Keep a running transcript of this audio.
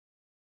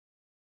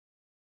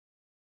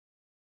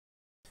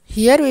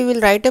Here we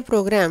will write a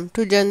program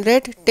to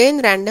generate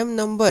 10 random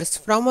numbers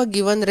from a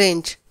given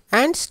range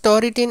and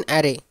store it in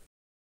array.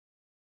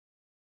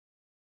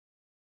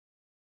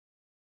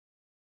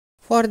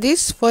 For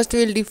this, first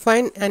we will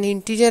define an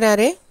integer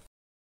array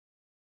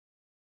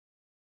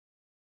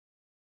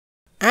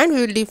and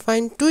we will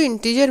define two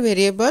integer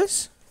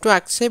variables to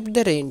accept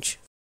the range.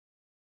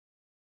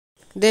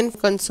 Then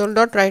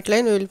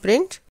console.writeLine we will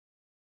print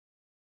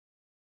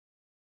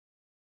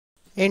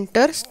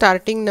enter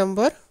starting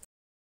number.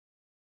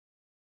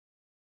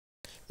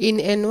 In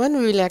n1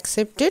 we will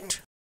accept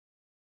it.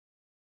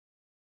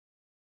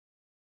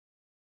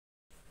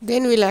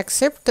 Then we will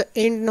accept the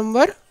end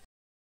number.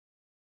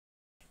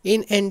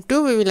 In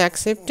n2 we will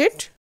accept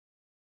it.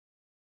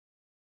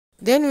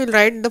 Then we will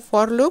write the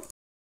for loop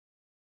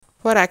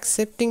for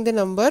accepting the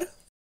number.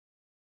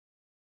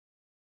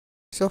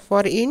 So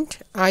for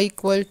int I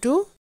equal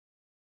to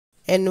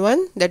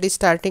n1, that is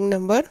starting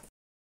number,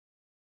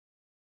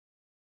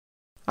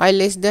 I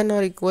less than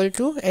or equal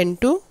to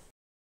n2,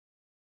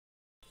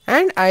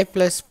 and I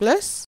plus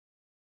plus.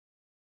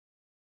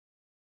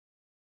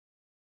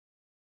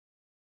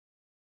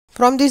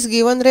 From this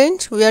given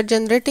range we are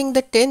generating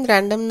the 10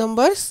 random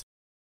numbers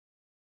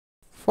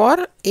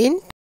for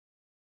int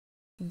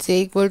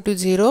j equal to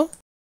 0,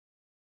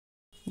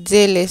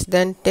 j less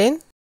than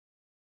 10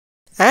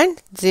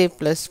 and j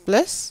plus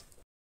plus.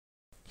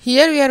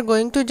 Here we are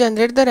going to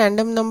generate the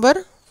random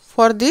number.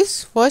 For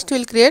this, first we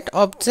will create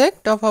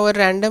object of our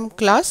random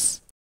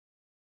class.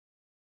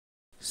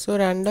 So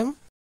random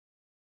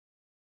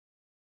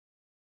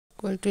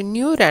equal to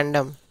new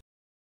random.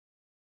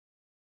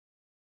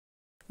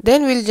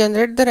 Then we will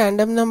generate the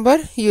random number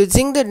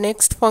using the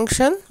next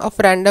function of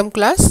random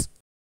class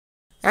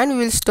and we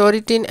will store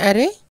it in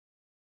array.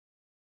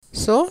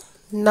 So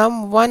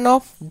num1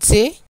 of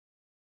j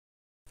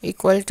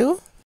equal to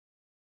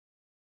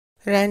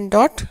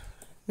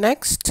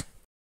rand.next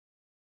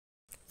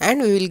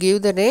and we will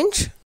give the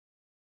range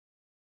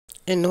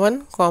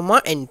n1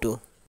 comma n2.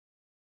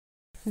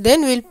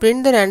 Then we will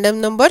print the random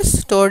numbers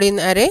stored in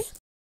array.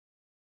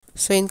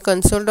 So in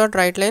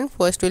console.writeLine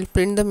first we will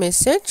print the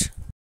message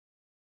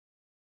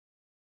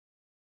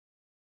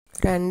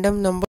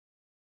random number.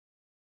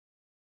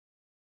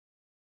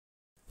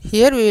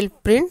 Here we will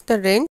print the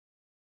range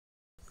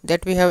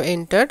that we have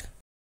entered,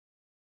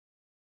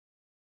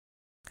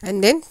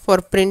 and then for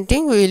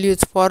printing we will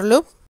use for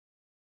loop.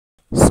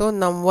 So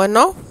num1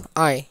 of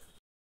I,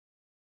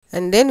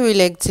 and then we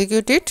will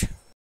execute it.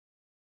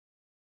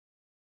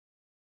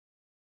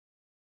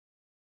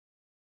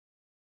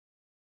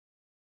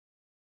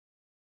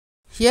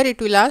 Here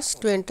it will ask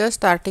to enter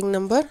starting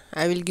number.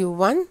 I will give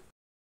 1.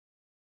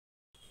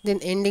 Then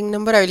ending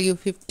number I will give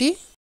 50.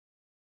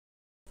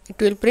 It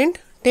will print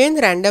 10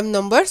 random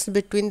numbers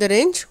between the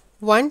range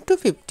 1 to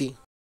 50.